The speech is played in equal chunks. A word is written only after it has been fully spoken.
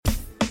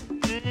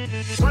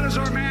What is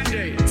our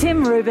mandate?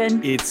 Tim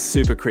Rubin. It's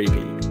super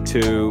creepy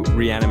to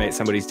reanimate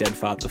somebody's dead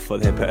father for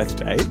their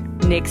birthday.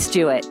 Nick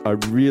Stewart. I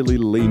really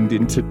leaned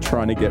into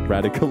trying to get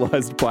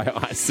radicalized by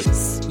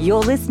ISIS.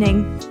 You're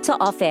listening to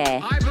Off Air.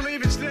 I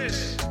believe it's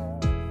this.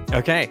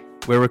 Okay,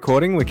 we're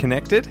recording. We're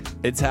connected.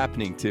 It's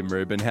happening, Tim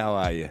Rubin. How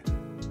are you?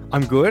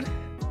 I'm good.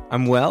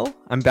 I'm well.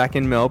 I'm back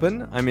in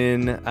Melbourne. I'm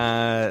in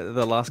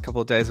the last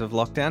couple of days of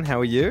lockdown. How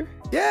are you?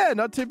 Yeah,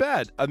 not too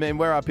bad. I mean,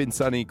 we're up in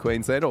sunny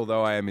Queensland,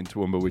 although I am in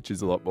Toowoomba, which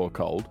is a lot more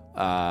cold.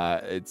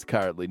 It's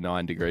currently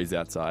 9 degrees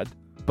outside.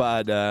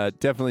 But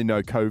definitely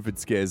no COVID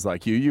scares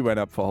like you. You went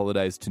up for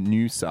holidays to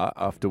Noosa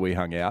after we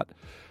hung out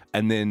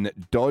and then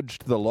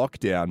dodged the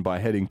lockdown by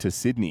heading to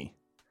Sydney.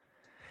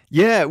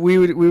 Yeah, we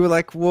were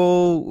like,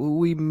 well,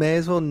 we may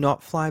as well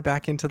not fly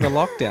back into the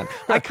lockdown.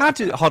 I can't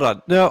do... Hold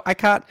on. No, I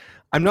can't.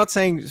 I'm not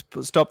saying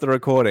stop the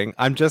recording.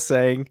 I'm just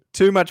saying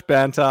too much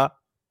banter.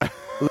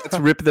 Let's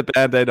rip the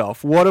Band-Aid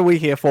off. What are we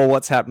here for?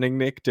 What's happening,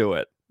 Nick? Do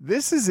it.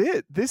 This is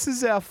it. This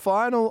is our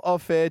final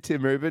off-air,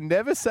 Tim Rubin.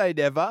 Never say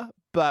never,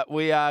 but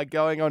we are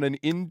going on an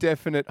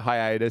indefinite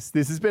hiatus.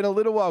 This has been a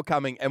little while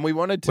coming, and we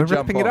wanted to jump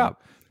wrapping on it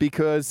up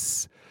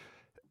because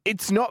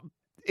it's not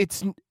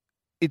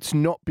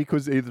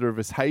because either of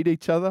us hate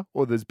each other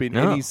or there's been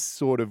any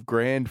sort of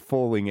grand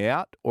falling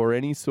out or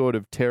any sort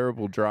of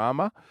terrible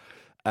drama.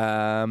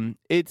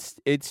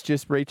 It's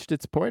just reached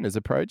its point as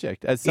a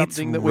project, as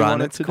something that we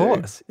wanted to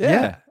do.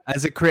 Yeah.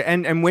 As a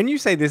and when you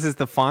say this is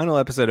the final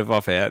episode of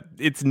Off Air,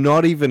 it's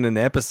not even an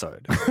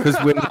episode because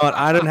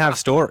I don't have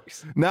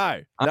stories.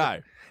 No.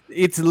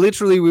 It's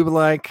literally,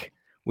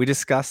 we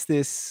discussed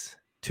this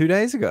 2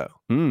 days ago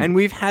and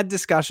we've had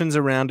discussions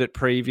around it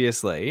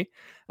previously.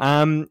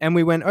 And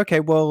we went,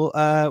 okay,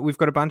 well, we've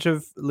got a bunch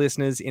of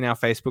listeners in our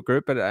Facebook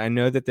group, but I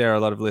know that there are a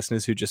lot of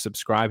listeners who just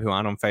subscribe who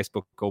aren't on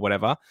Facebook or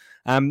whatever.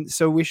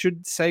 So we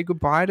should say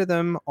goodbye to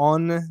them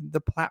on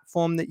the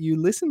platform that you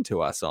listen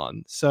to us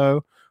on.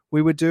 So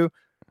we would do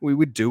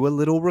a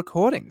little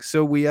recording.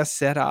 So we are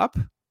set up.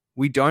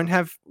 We don't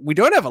have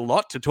a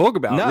lot to talk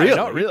about. No, really.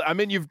 Not really. I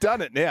mean, you've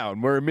done it now,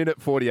 and we're a minute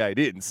 48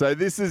 in. So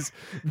this is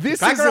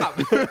up.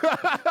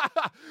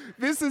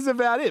 This is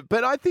about it.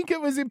 But I think it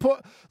was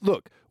important.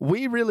 Look,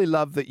 we really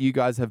love that you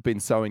guys have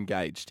been so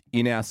engaged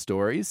in our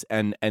stories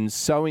and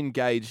so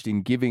engaged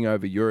in giving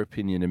over your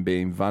opinion and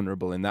being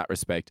vulnerable in that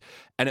respect.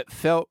 And it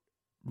felt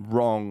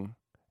wrong,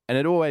 and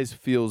it always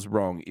feels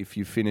wrong if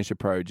you finish a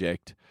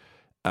project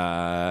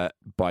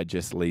by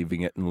just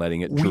leaving it and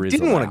letting it drizzle. We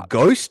didn't want to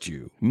ghost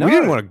you. No. We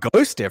didn't want to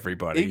ghost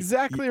everybody.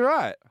 Exactly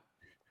right.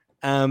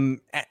 And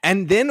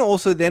then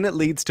it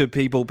leads to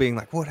people being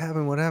like, what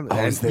happened?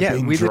 Oh, is there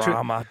been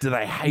drama? Do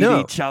they hate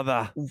each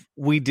other?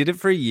 We did it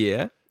for a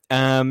year.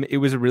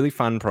 It was a really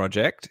fun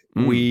project.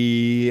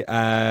 We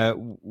got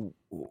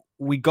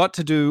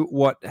to do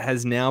what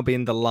has now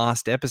been the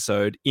last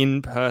episode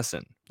in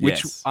person,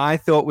 which I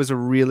thought was a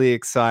really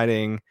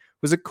exciting,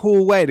 was a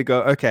cool way to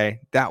go,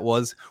 okay,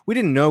 we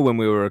didn't know when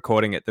we were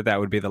recording it that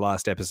would be the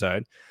last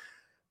episode.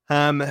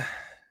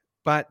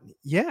 But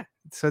yeah,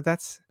 so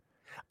that's...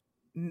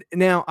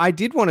 Now, I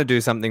did want to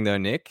do something though,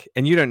 Nick,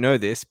 and you don't know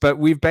this, but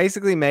we've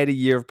basically made a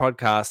year of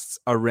podcasts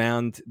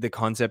around the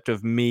concept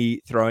of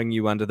me throwing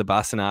you under the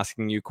bus and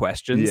asking you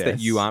questions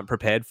that you aren't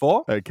prepared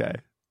for. Okay.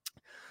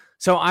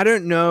 So I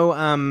don't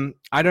know,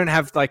 I don't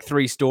have like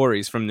 3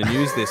 stories from the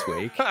news this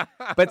week,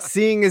 but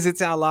seeing as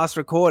it's our last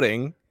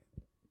recording,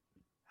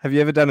 have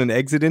you ever done an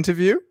exit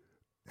interview?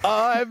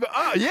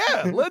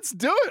 Yeah, let's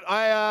do it.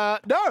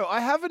 No, I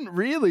haven't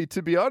really,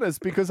 to be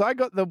honest, because I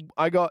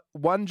got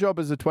one job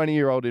as a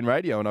 20-year-old in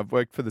radio, and I've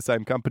worked for the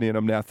same company, and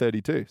I'm now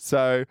 32.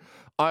 So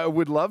I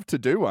would love to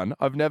do one.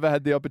 I've never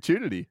had the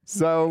opportunity.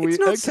 So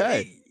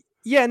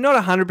yeah,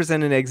 not 100%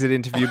 an exit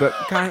interview, but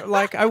kind of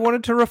like I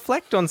wanted to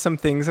reflect on some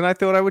things, and I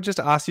thought I would just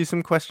ask you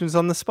some questions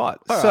on the spot.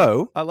 All right.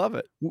 So I love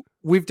it.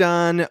 We've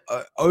done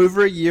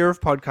over a year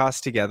of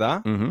podcasts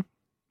together. Mm-hmm.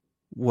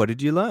 What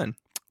did you learn?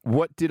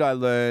 What did I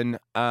learn?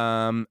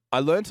 I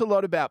learned a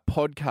lot about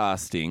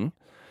podcasting,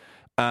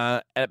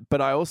 but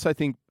I also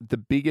think the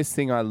biggest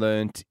thing I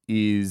learned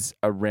is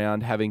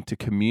around having to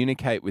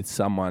communicate with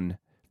someone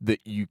that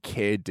you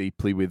care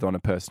deeply with on a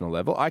personal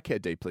level. I care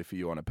deeply for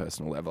you on a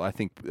personal level. I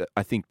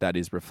think that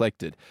is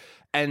reflected.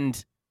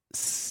 And,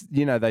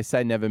 you know, they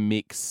say never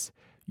mix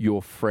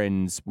your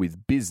friends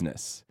with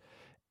business.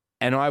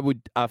 And I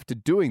would, after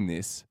doing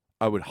this,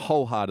 I would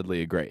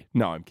wholeheartedly agree.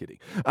 No, I'm kidding.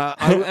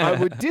 I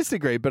would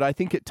disagree, but I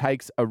think it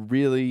takes a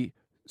really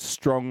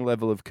strong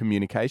level of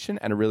communication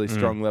and a really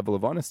strong level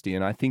of honesty.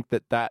 And I think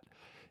that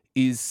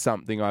is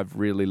something I've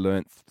really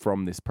learnt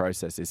from this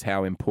process, is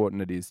how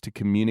important it is to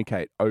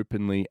communicate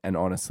openly and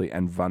honestly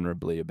and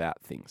vulnerably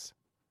about things.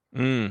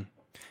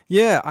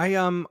 Yeah,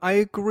 I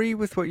agree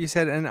with what you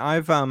said, and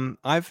I've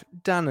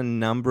had a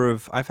number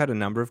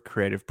of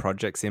creative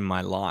projects in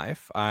my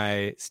life.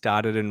 I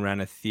started and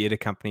ran a theatre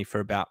company for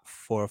about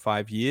 4 or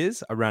 5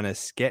 years. I ran a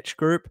sketch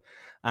group,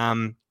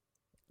 and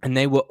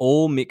they were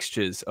all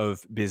mixtures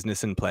of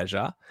business and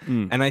pleasure.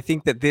 And I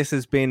think that this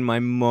has been my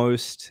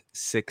most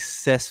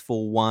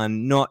successful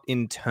one, not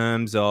in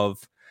terms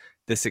of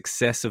the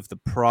success of the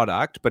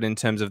product, but in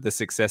terms of the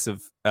success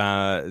of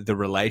the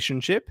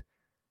relationship.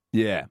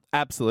 Yeah,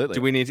 absolutely.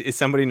 Do we need? Is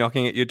somebody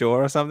knocking at your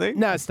door or something?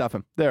 No, stuff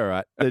them. They're all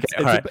right.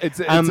 Okay, It's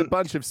a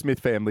bunch of Smith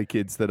family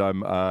kids that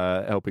I'm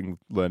helping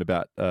learn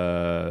about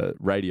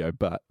radio,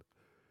 but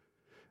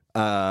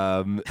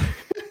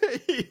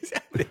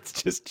it's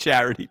just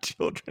charity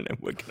children, and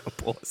we're going to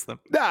pause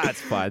them. Nah,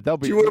 it's fine. They'll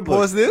be. Do you want to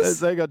pause this?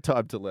 They got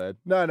time to learn.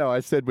 No. I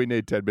said we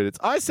need 10 minutes.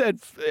 I said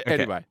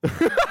anyway.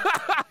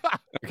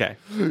 Okay,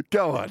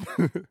 go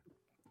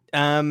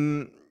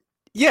on.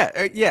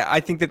 Yeah. I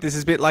think that this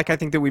is a bit like, I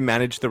think that we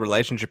managed the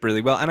relationship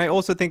really well, and I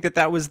also think that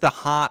that was the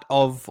heart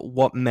of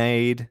what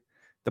made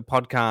the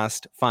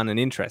podcast fun and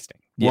interesting.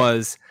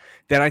 Was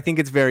that I think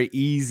it's very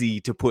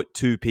easy to put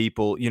two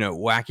people,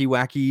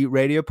 wacky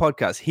radio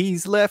podcasts.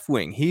 He's left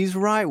wing, he's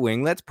right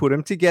wing. Let's put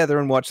them together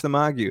and watch them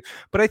argue.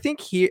 But I think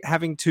here,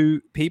 having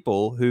two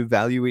people who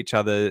value each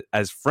other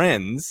as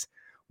friends,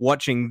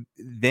 watching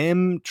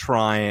them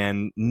try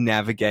and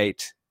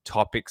navigate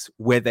topics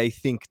where they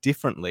think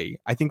differently,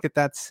 I think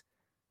that's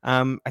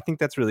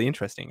really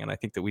interesting, and I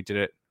think that we did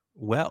it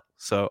well.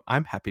 So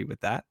I'm happy with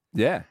that.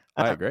 Yeah,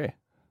 I agree.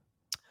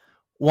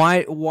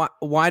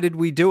 Why did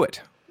we do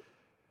it?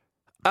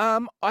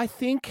 I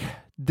think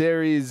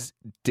there is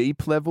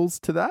deep levels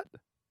to that,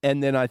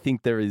 and then I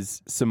think there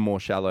is some more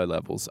shallow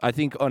levels. I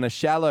think on a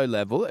shallow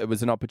level, it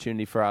was an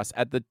opportunity for us.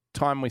 At the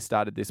time we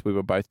started this, we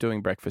were both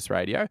doing breakfast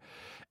radio,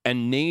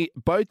 and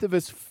both of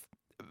us,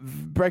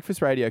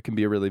 breakfast radio can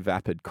be a really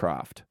vapid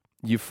craft.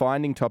 You're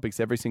finding topics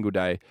every single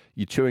day.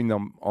 You're chewing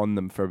on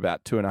them for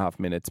about 2.5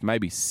 minutes,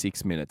 maybe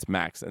 6 minutes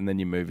max, and then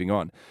you're moving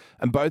on.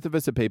 And both of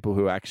us are people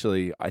who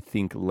actually, I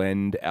think,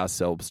 lend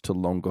ourselves to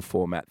longer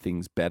format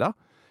things better.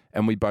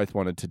 And we both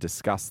wanted to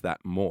discuss that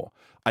more.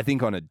 I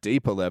think on a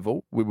deeper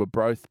level, we were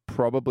both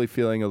probably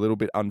feeling a little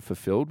bit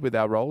unfulfilled with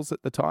our roles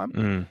at the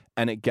time.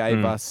 And it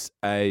gave us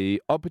a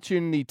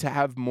opportunity to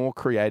have more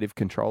creative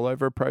control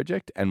over a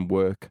project and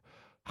work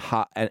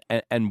hard,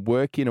 and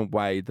work in a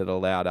way that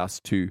allowed us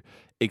to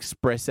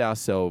express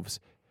ourselves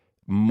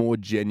more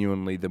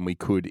genuinely than we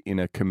could in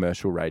a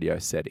commercial radio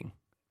setting.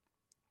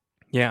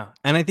 Yeah.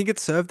 And I think it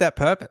served that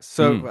purpose.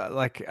 So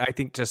I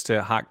think just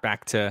to hark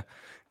back to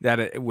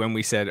that, when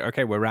we said,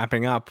 okay, we're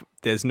wrapping up,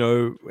 there's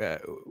no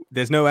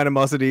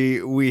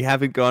animosity. We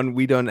haven't gone,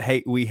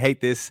 we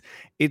hate this.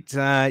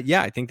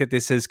 I think that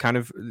this has kind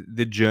of,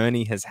 the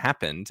journey has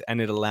happened,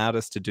 and it allowed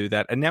us to do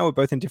that. And now we're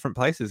both in different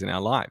places in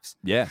our lives.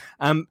 Yeah.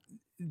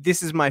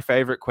 This is my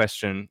favorite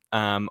question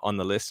on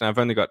the list, and I've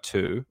only got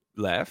 2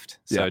 left,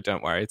 so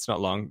don't worry, it's not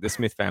long. The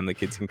Smith family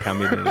kids can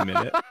come in a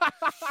minute.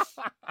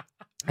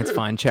 It's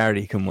fine.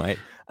 Charity can wait.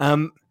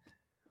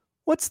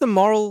 What's the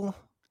moral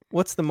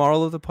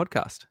of the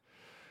podcast?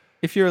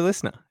 If you're a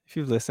listener, if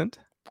you've listened,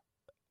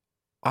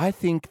 I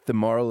think the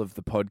moral of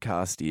the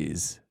podcast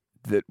is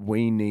that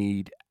we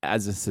need,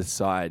 as a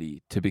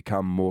society, to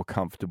become more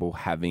comfortable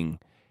having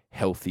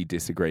healthy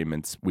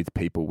disagreements with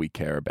people we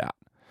care about.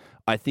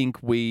 I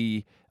think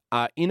we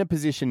are in a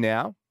position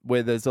now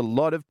where there's a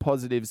lot of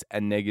positives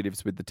and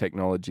negatives with the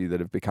technology that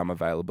have become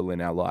available in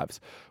our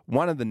lives.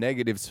 One of the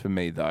negatives for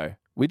me, though,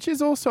 which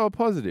is also a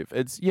positive,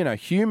 it's,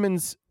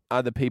 humans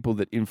are the people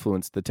that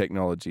influence the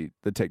technology.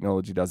 The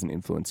technology doesn't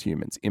influence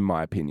humans, in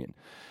my opinion.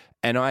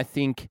 And I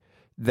think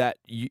that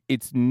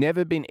it's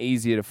never been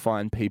easier to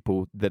find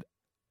people that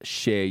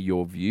share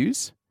your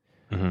views,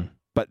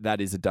 but that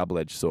is a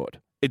double-edged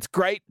sword. It's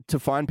great to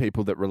find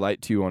people that relate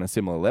to you on a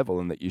similar level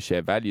and that you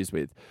share values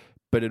with,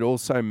 but it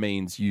also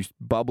means you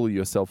bubble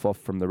yourself off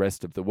from the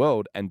rest of the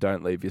world and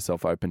don't leave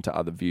yourself open to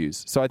other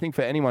views. So I think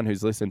for anyone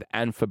who's listened,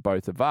 and for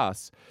both of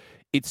us,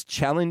 it's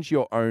challenge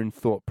your own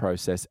thought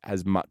process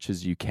as much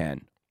as you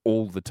can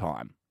all the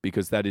time,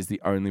 because that is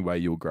the only way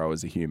you'll grow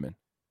as a human.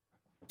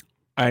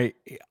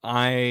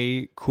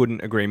 I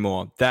couldn't agree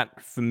more.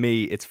 That, for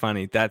me, it's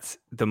funny. That's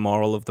the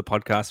moral of the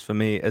podcast for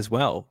me as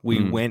well.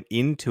 We went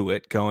into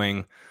it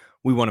going,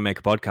 we want to make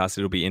a podcast.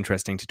 It'll be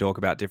interesting to talk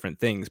about different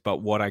things.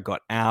 But what I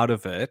got out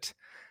of it,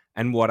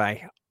 and what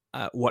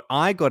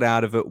I got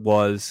out of it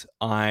was,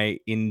 I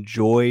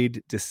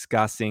enjoyed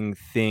discussing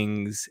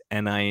things,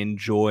 and I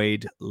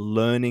enjoyed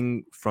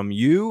learning from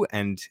you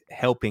and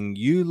helping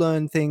you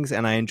learn things.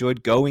 And I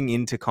enjoyed going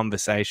into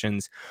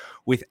conversations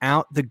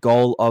without the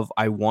goal of,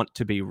 I want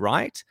to be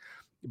right,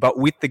 but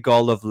with the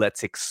goal of,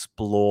 let's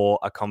explore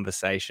a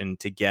conversation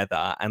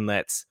together, and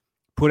let's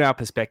put our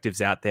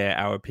perspectives out there,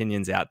 our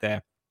opinions out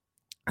there,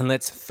 and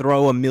let's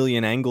throw a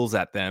million angles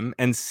at them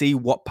and see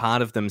what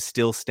part of them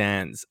still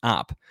stands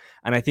up.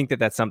 And I think that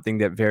that's something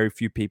that very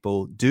few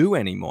people do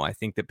anymore. I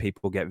think that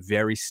people get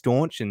very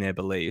staunch in their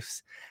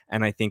beliefs,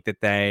 and I think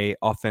that they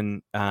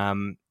often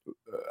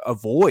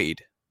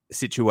avoid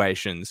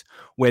situations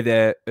where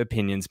their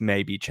opinions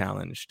may be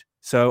challenged.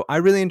 So I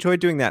really enjoyed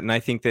doing that. And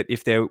I think that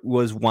if there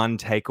was one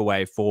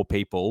takeaway for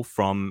people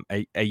from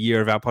a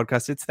year of our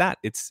podcast, it's that.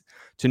 It's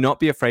to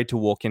not be afraid to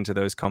walk into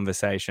those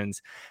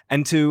conversations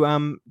and to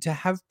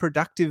have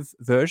productive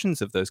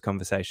versions of those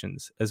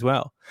conversations as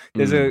well.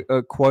 There's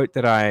a quote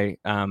that I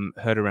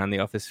heard around the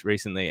office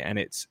recently, and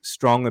it's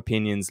strong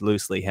opinions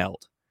loosely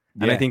held.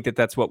 And I think that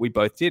that's what we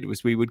both did,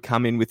 was we would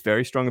come in with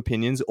very strong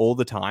opinions all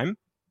the time,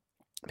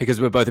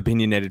 because we're both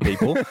opinionated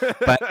people,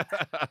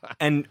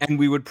 and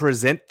we would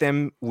present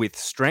them with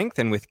strength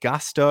and with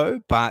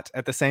gusto, but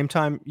at the same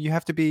time, you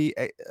have to be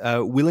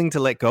willing to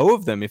let go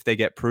of them if they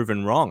get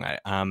proven wrong.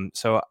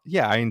 So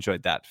yeah, I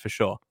enjoyed that for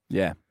sure.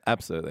 Yeah,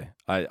 absolutely.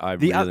 I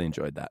really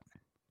enjoyed that.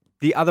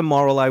 The other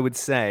moral I would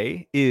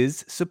say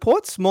is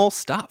support small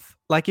stuff.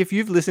 Like if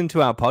you've listened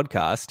to our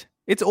podcast,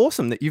 it's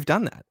awesome that you've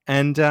done that.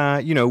 And,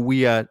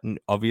 we are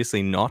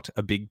obviously not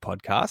a big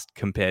podcast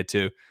compared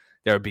to,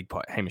 they're a big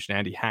Hamish and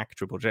Andy, Hack,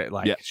 Triple J,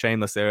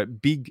 Shameless. There are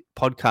big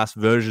podcast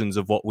versions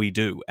of what we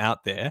do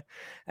out there.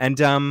 And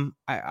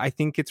I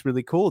think it's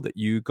really cool that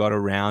you got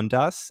around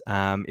us.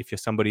 If you're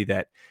somebody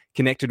that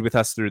connected with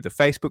us through the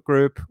Facebook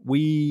group,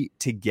 we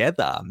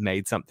together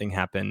made something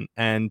happen.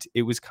 And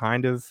it was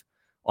kind of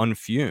on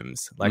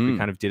fumes. Like we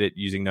kind of did it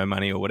using no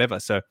money or whatever.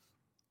 So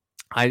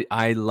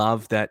I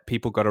love that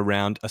people got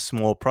around a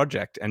small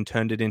project and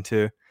turned it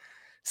into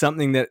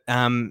something that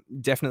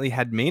definitely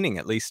had meaning,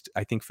 at least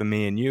I think for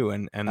me and you,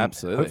 and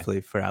absolutely,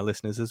 hopefully for our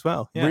listeners as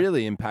well. Yeah.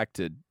 Really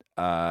impacted.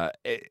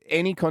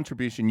 Any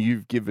contribution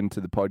you've given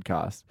to the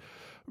podcast,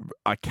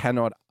 I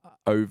cannot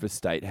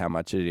overstate how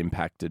much it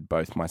impacted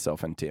both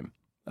myself and Tim.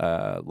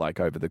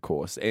 Over the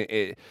course,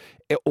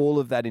 all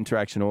of that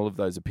interaction, all of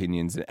those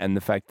opinions, and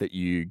the fact that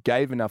you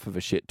gave enough of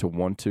a shit to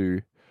want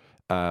to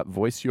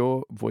voice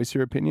your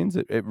opinions,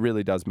 it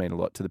really does mean a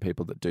lot to the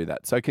people that do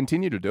that. So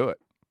continue to do it.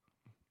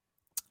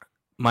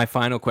 My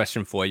final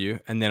question for you,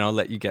 and then I'll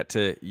let you get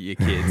to your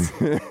kids.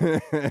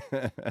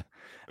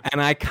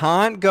 And I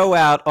can't go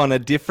out on a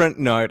different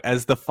note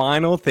as the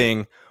final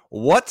thing.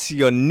 What's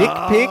your nick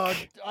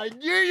pick? I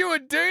knew you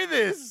would do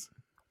this.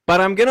 But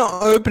I'm going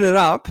to open it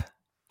up.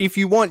 If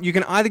you want, you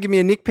can either give me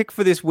a nick pick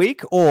for this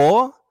week,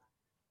 or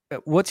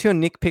what's your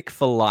nick pick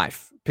for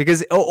life?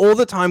 Because all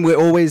the time we're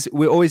always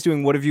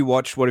doing, what have you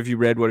watched, what have you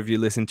read, what have you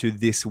listened to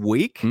this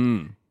week?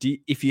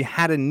 If you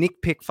had a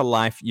nick pick for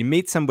life, you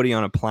meet somebody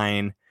on a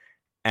plane,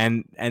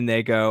 and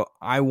they go,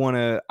 I want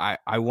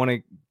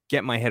to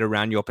get my head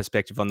around your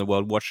perspective on the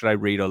world. What should I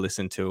read or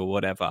listen to or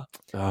whatever?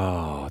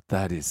 Oh,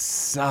 that is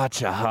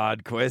such a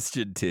hard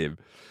question, Tim.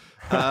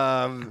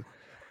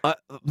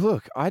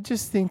 Look, I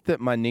just think that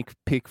my nick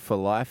pick for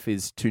life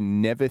is to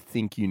never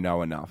think you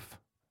know enough.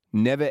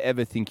 Never,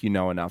 ever think you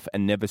know enough,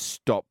 and never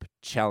stop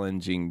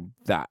challenging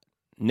that.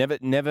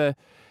 Never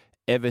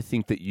ever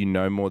think that you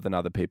know more than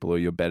other people, or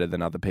you're better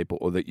than other people,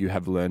 or that you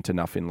have learnt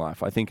enough in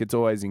life. I think it's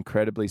always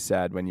incredibly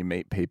sad when you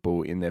meet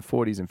people in their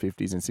 40s and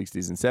 50s and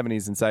 60s and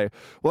 70s and say,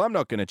 well, I'm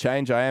not going to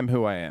change. I am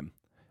who I am.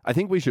 I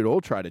think we should all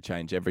try to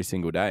change every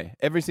single day.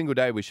 Every single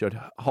day we should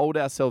hold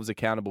ourselves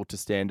accountable to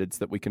standards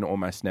that we can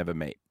almost never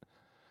meet.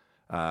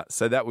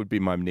 So that would be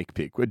my nick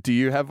pick. Do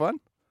you have one?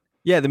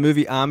 Yeah, the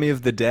movie Army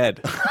of the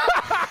Dead.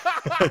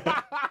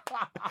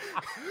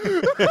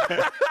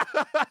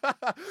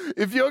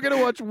 If you're going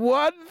to watch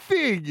one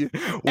thing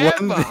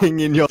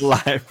in your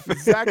life,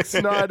 Zack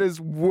Snyder's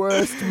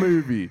worst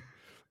movie.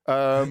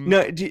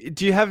 No,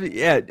 do you have?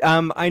 Yeah,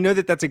 I know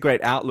that's a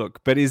great outlook,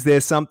 but is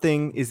there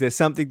something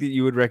that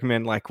you would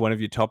recommend, like one of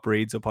your top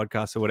reads or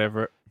podcasts or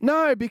whatever?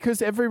 No,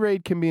 because every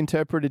read can be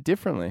interpreted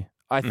differently.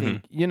 I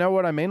think you know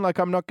what I mean. Like,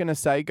 I'm not going to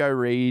say go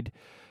read,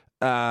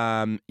 a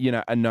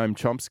Noam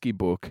Chomsky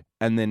book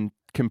and then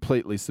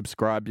completely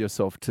subscribe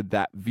yourself to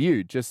that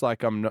view. Just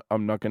like I'm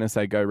not going to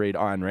say go read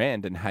Ayn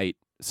Rand and hate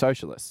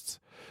socialists.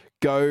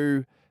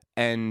 Go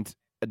and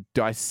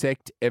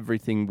dissect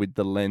everything with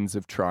the lens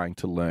of trying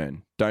to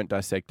learn. Don't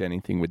dissect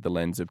anything with the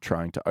lens of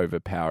trying to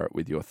overpower it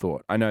with your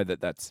thought. I know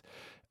that that's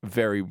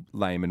very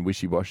lame and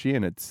wishy-washy,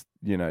 and it's,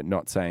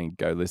 not saying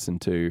go listen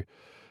to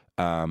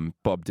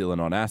Bob Dylan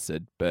on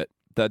acid, but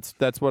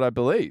that's what I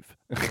believe.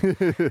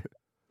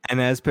 And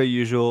as per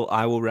usual,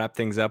 I will wrap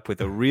things up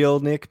with a real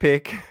nick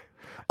pick.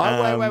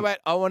 Wait.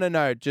 I want to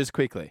know just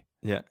quickly.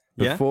 Yeah.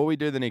 Before we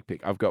do the nick pick,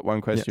 I've got one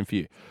question for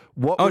you.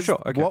 What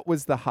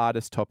was the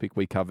hardest topic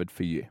we covered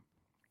for you?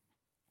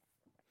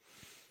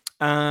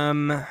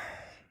 I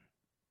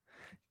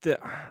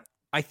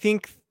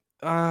think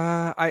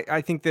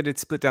that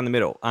it's split down the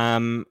middle.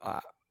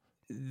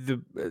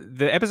 The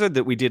episode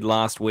that we did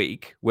last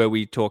week, where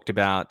we talked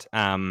about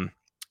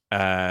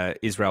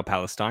Israel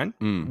Palestine,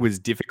 was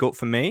difficult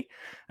for me,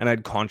 and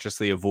I'd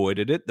consciously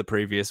avoided it the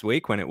previous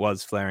week when it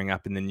was flaring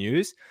up in the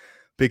news,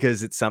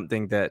 because it's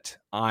something that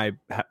I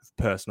have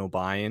personal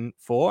buy-in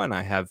for, and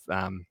I have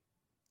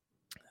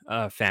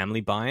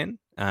family buy-in.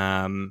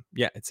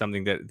 It's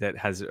something that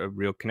has a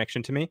real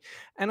connection to me.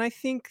 And I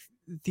think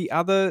the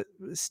other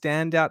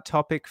standout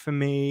topic for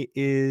me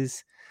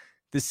is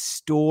the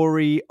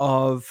story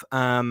of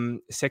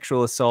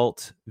sexual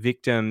assault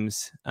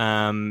victims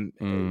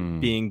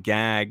being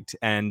gagged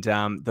and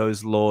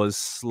those laws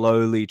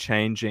slowly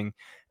changing.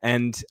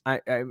 And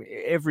I,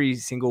 every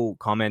single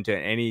comment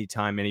at any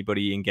time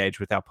anybody engaged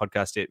with our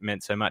podcast, it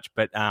meant so much.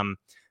 But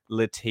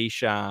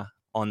Letitia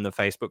on the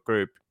Facebook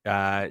group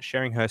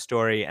sharing her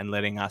story and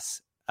letting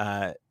us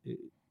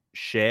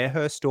share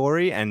her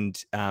story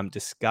and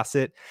discuss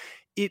it.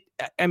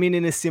 I mean,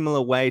 in a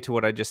similar way to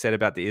what I just said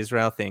about the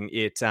Israel thing,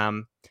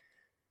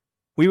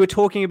 we were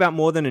talking about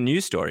more than a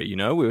news story, you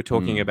know? We were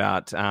talking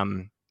about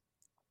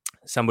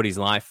somebody's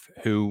life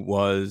who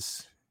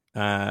was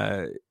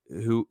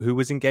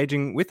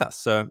engaging with us.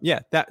 So yeah,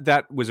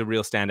 that was a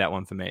real standout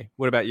one for me.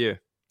 What about you?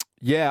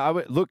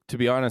 Yeah, look, to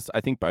be honest,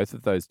 I think both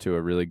of those two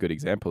are really good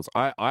examples.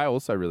 I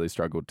also really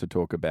struggled to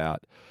talk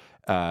about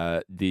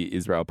the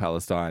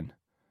Israel-Palestine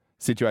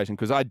situation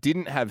because I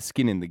didn't have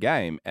skin in the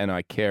game and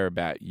I care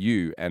about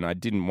you and I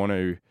didn't want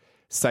to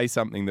say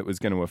something that was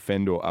going to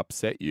offend or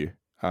upset you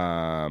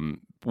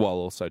while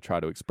also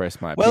try to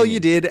express my opinion. Well, you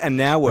did, and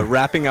now we're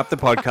wrapping up the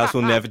podcast.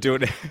 We'll never do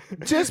it.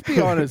 Just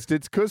be honest.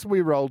 It's because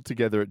we rolled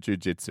together at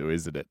jiu-jitsu,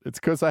 isn't it? It's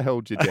because I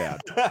held you down.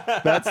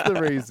 That's the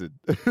reason.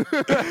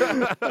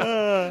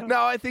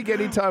 No, I think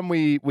anytime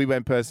we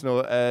went personal,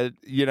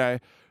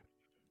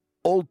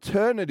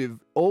 alternate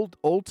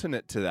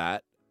to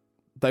that,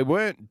 they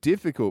weren't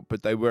difficult,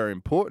 but they were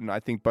important.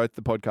 I think both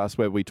the podcasts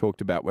where we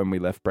talked about when we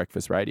left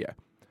Breakfast Radio.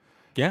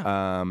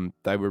 Yeah.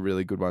 They were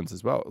really good ones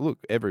as well. Look,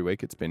 every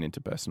week it's been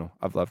interpersonal.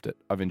 I've loved it.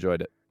 I've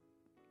enjoyed it.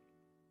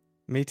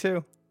 Me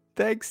too.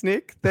 Thanks,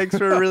 Nick. Thanks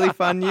for a really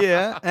fun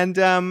year. And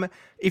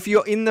if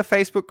you're in the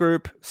Facebook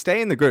group,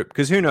 stay in the group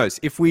because who knows?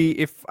 If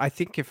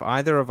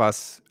either of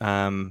us,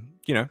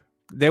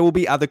 there will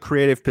be other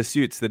creative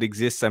pursuits that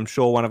exist. I'm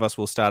sure one of us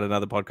will start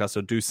another podcast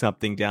or do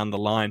something down the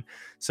line.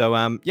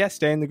 So,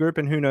 stay in the group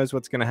and who knows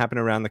what's going to happen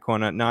around the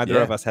corner.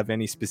 Neither of us have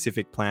any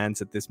specific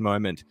plans at this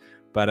moment.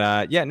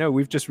 But,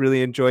 we've just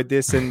really enjoyed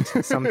this and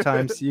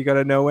sometimes you got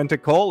to know when to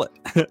call it.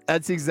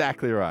 That's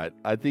exactly right.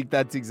 I think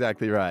that's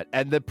exactly right.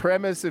 And the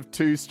premise of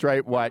two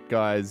straight white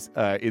guys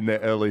in their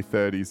early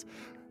 30s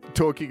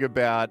talking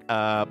about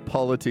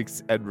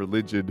politics and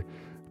religion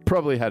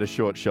probably had a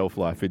short shelf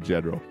life in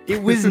general.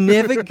 It was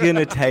never going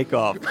to take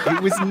off.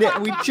 It was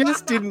we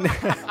just didn't.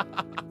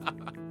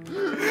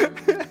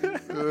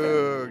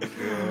 Oh,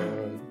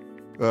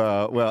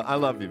 God. Well, I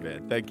love you,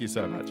 man. Thank you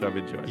so much. I've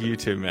enjoyed it. You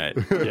too, mate.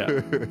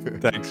 Yeah.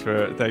 Thanks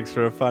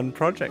for a fun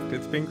project.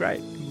 It's been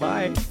great.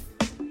 Bye.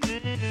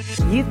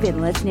 You've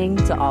been listening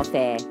to Off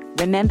Air.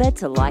 Remember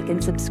to like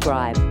and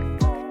subscribe.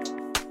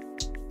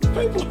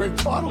 People are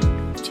entitled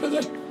to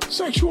their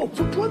sexual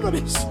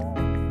proclivities.